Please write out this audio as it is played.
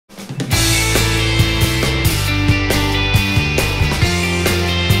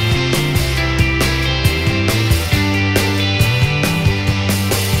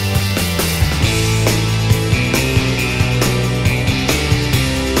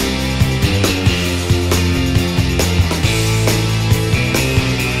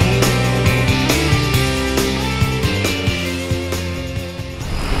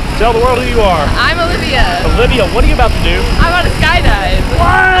Tell the world who you are. I'm Olivia. Olivia, what are you about to do? I'm on a skydive.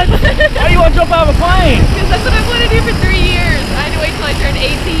 What? Why do you want to jump out of a plane? Because that's what I've wanted to do for 3 years. I had to wait till I turned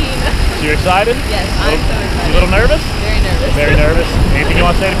 18. So you're excited? Yes, I'm so excited. You a little nervous? Very nervous. Very nervous. Anything you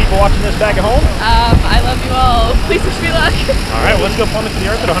want to say to people watching this back at home? I love you all. Please wish me luck. All right, well, let's go plummet to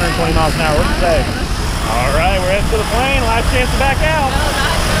the earth at 120 miles an hour. What do you say? All right, we're heading to the plane. Last chance to back out.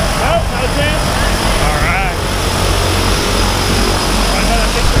 Nope, not a chance. All right.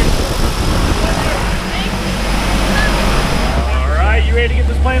 All right, you ready to get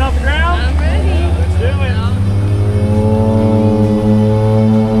this plane off the ground? I'm ready. Let's do it.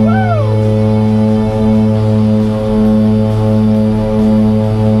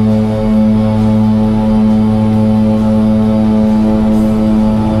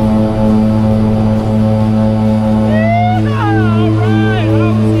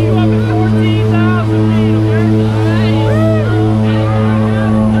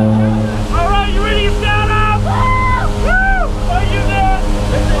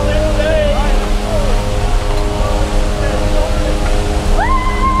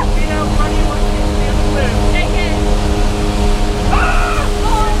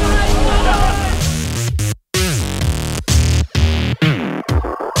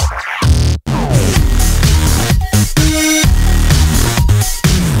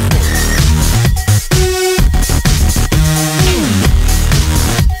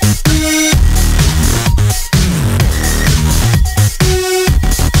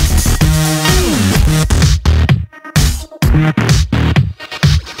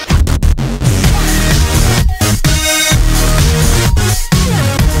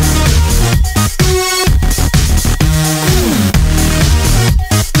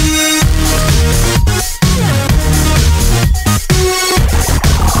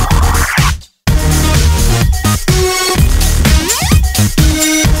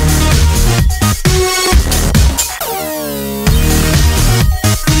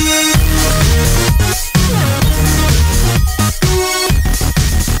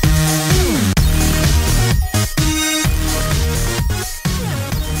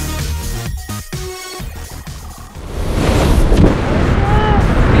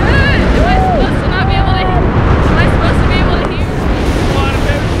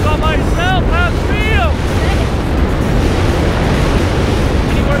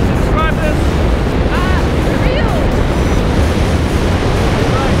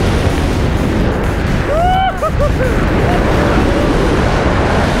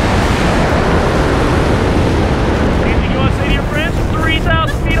 Anything you want to say to your friends from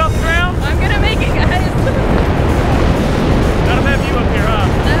 3,000 feet off the ground? I'm gonna make it, guys. Not a bad view up here, huh?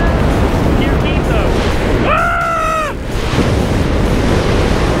 No. Your feet, though. Ah!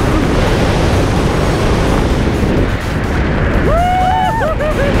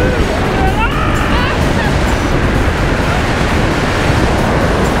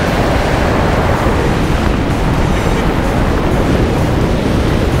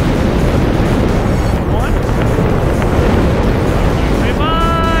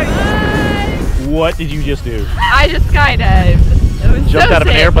 What did you just do? I just skydived. It was Jumped so out of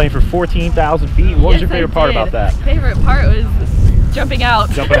an sick. airplane for 14,000 feet. What was Yes, your favorite I part did. about that? My favorite part was jumping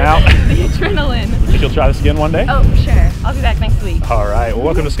out. Jumping out? The adrenaline. You think you'll try this again one day? Oh, sure. I'll be back next week. All right. Well,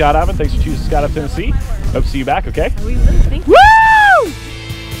 welcome to Skydiving. Thanks for choosing Skydive Tennessee. Hope to see you back, okay? We will. Thank you. Woo!